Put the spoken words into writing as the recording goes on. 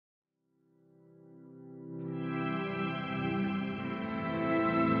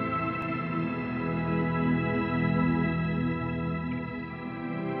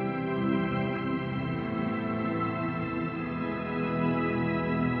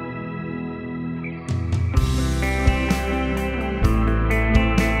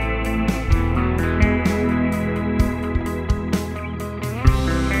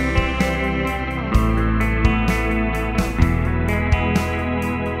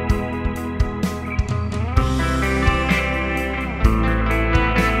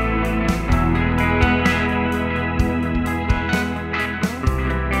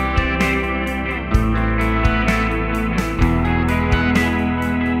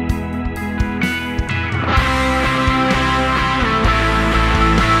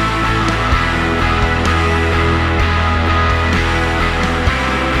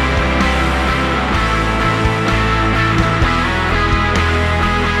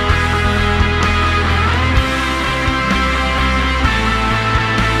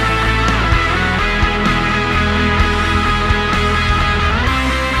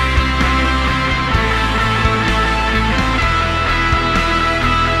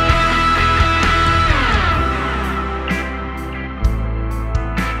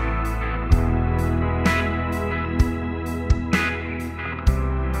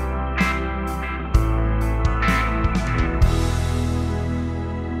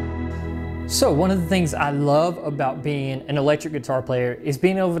So one of the things I love about being an electric guitar player is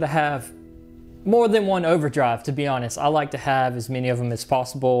being able to have more than one overdrive, to be honest. I like to have as many of them as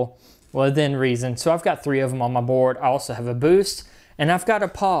possible within reason. So I've got 3 of them on my board. I also have a boost, and I've got a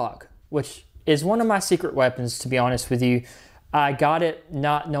P.O.G, which is one of my secret weapons, to be honest with you. I got it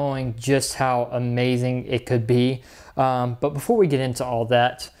not knowing just how amazing it could be. But before we get into all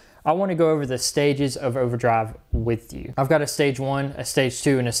that, I want to go over the stages of overdrive with you. I've got a stage 1, a stage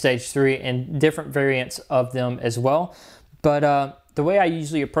 2, and a stage 3, and different variants of them as well. But the way I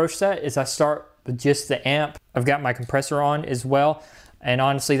usually approach that is I start with just the amp. I've got my compressor on as well. And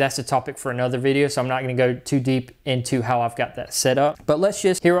honestly, that's a topic for another video, so I'm not going to go too deep into how I've got that set up. But let's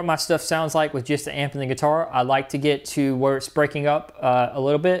just hear what my stuff sounds like with just the amp and the guitar. I like to get to where it's breaking up a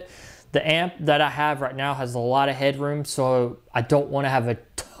little bit. The amp that I have right now has a lot of headroom, so I don't want to have a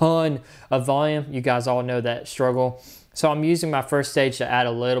ton of volume. You guys all know that struggle. So I'm using my first stage to add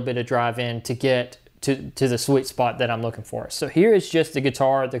a little bit of drive in to get to the sweet spot that I'm looking for. So here is just the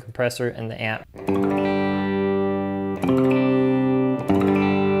guitar, the compressor, and the amp.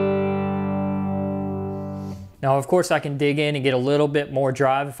 Now, of course, I can dig in and get a little bit more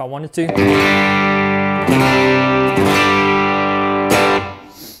drive if I wanted to.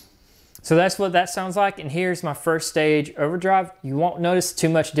 So that's what that sounds like, and here's my first stage overdrive. You won't notice too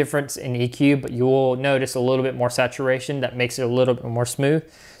much difference in EQ, but you will notice a little bit more saturation that makes it a little bit more smooth.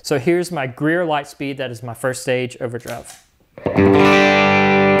 So here's my Greer Lightspeed. That is my first stage overdrive.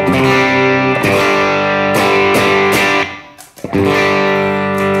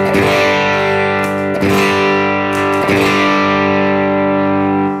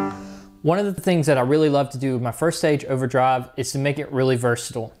 One of the things that I really love to do with my first stage overdrive is to make it really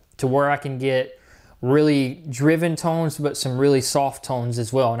versatile, to where I can get really driven tones, but some really soft tones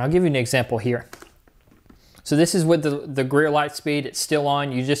as well. And I'll give you an example here. So this is with the Greer Lightspeed. It's still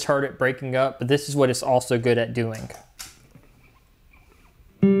on. You just heard it breaking up, but this is what it's also good at doing.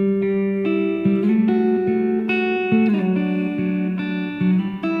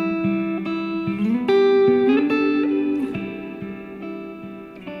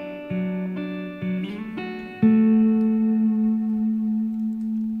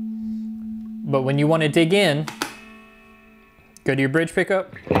 But when you want to dig in, go to your bridge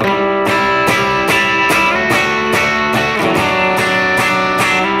pickup.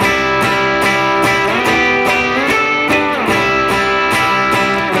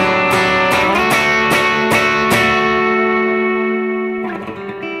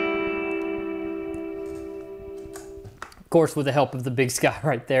 Of course, with the help of the big sky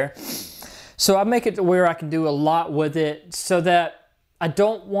right there. So I make it to where I can do a lot with it so that I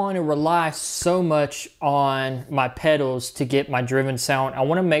don't want to rely so much on my pedals to get my driven sound. I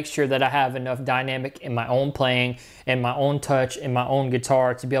want to make sure that I have enough dynamic in my own playing and my own touch and my own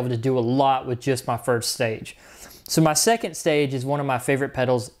guitar to be able to do a lot with just my first stage. So my second stage is one of my favorite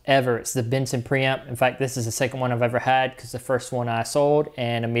pedals ever. It's the Benson preamp. In fact, this is the second one I've ever had because the first one I sold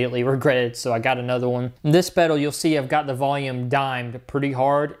and immediately regretted, so I got another one. In this pedal, you'll see I've got the volume dimed pretty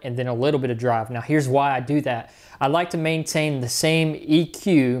hard and then a little bit of drive. Now here's why I do that. I like to maintain the same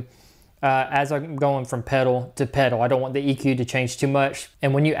EQ as I'm going from pedal to pedal. I don't want the EQ to change too much.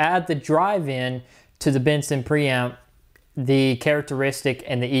 And when you add the drive in to the Benson preamp, the characteristic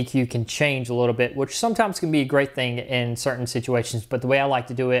and the EQ can change a little bit, which sometimes can be a great thing in certain situations. But the way I like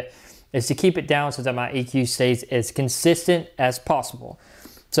to do it is to keep it down so that my EQ stays as consistent as possible.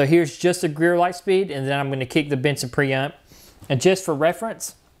 So here's just a Greer Lightspeed, and then I'm going to kick the Benson preamp. And just for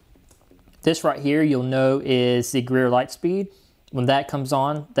reference, this right here you'll know is the Greer Lightspeed. When that comes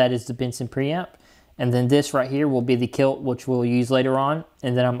on, that is the Benson preamp. And then this right here will be the Kilt, which we'll use later on.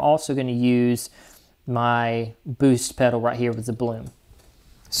 And then I'm also going to use my boost pedal right here with the bloom.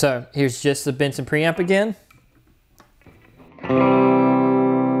 So here's just the Benson preamp again.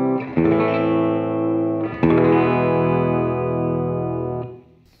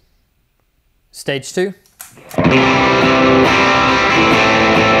 Stage 2.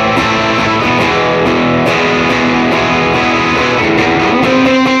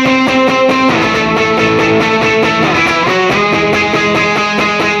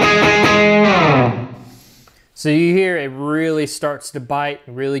 So you hear it really starts to bite,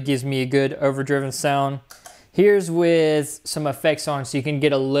 it really gives me a good overdriven sound. Here's with some effects on so you can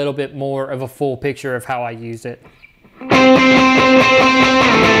get a little bit more of a full picture of how I use it.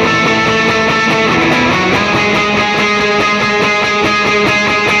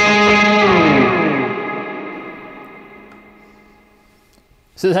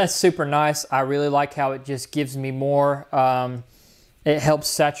 So that's super nice. I really like how it just gives me more It helps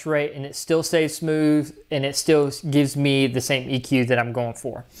saturate and it still stays smooth and it still gives me the same EQ that I'm going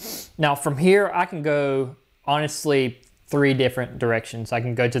for. Now from here, I can go honestly 3 different directions. I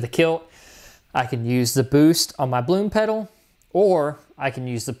can go to the kilt, I can use the boost on my bloom pedal, or I can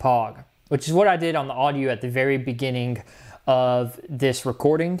use the P.O.G, which is what I did on the audio at the very beginning of this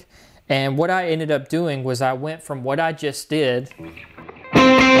recording. And what I ended up doing was I went from what I just did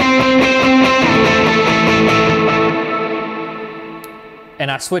and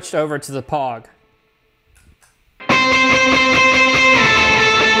I switched over to the P.O.G.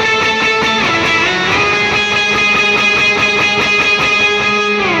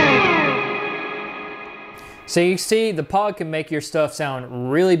 So you see the P.O.G can make your stuff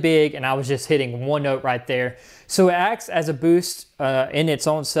sound really big, and I was just hitting one note right there. So it acts as a boost in its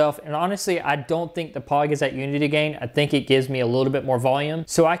own self, and honestly, I don't think the P.O.G is at unity gain. I think it gives me a little bit more volume,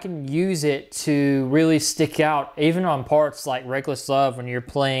 so I can use it to really stick out, even on parts like Reckless Love when you're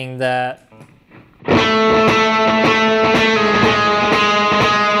playing that.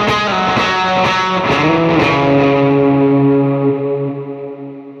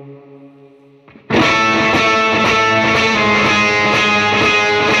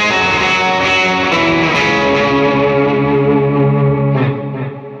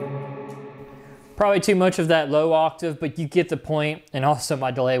 Probably too much of that low octave, but you get the point. And also my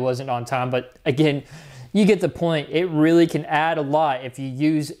delay wasn't on time, but again, you get the point. It really can add a lot if you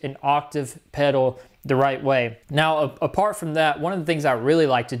use an octave pedal the right way. Now, apart from that, one of the things I really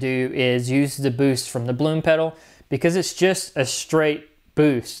like to do is use the boost from the bloom pedal because it's just a straight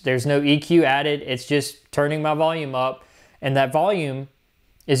boost. There's no EQ added. It's just turning my volume up, and that volume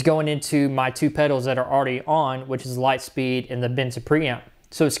is going into my 2 pedals that are already on, which is Lightspeed and the Benson preamp.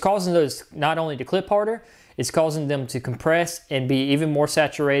 So it's causing those not only to clip harder, it's causing them to compress and be even more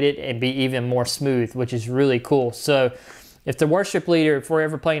saturated and be even more smooth, which is really cool. So if the worship leader, if we're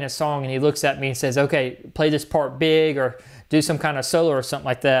ever playing a song and he looks at me and says, okay, play this part big or do some kind of solo or something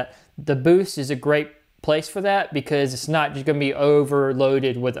like that, the boost is a great place for that because it's not just gonna be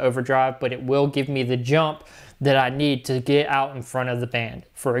overloaded with overdrive, but it will give me the jump that I need to get out in front of the band.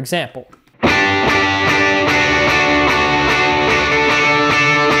 For example.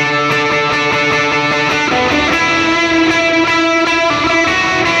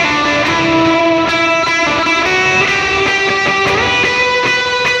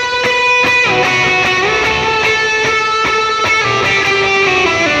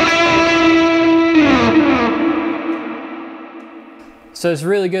 So it's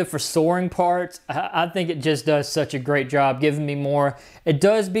really good for soaring parts. I think it just does such a great job giving me more. It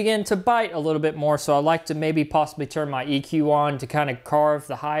does begin to bite a little bit more, so I like to maybe possibly turn my EQ on to kind of carve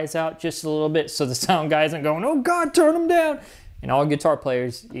the highs out just a little bit so the sound guy isn't going, oh God, turn them down. And all guitar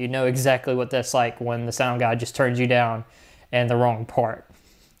players, you know exactly what that's like when the sound guy just turns you down and the wrong part.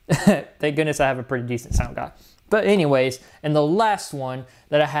 Thank goodness I have a pretty decent sound guy. But anyways, and the last one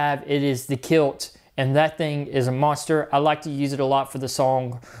that I have, it is the Kilt. And that thing is a monster. I like to use it a lot for the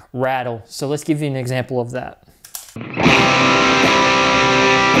song Rattle. So let's give you an example of that.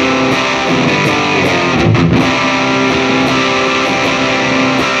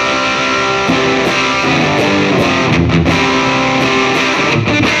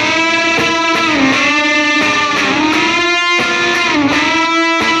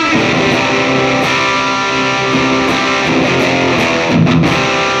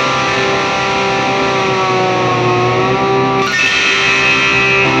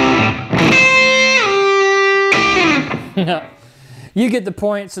 You get the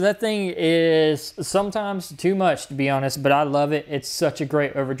point. So that thing is sometimes too much, to be honest, but I love it. It's such a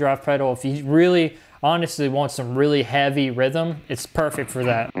great overdrive pedal. If you really honestly want some really heavy rhythm, it's perfect for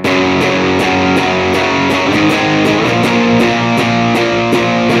that.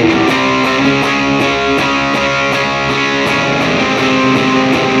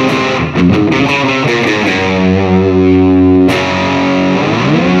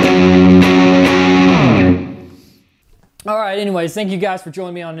 Alright, anyways, thank you guys for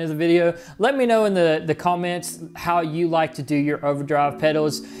joining me on another video. Let me know in the comments how you like to do your overdrive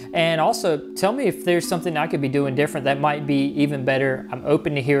pedals, and also tell me if there's something I could be doing different that might be even better. I'm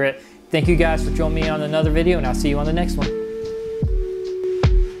open to hear it. Thank you guys for joining me on another video, and I'll see you on the next one.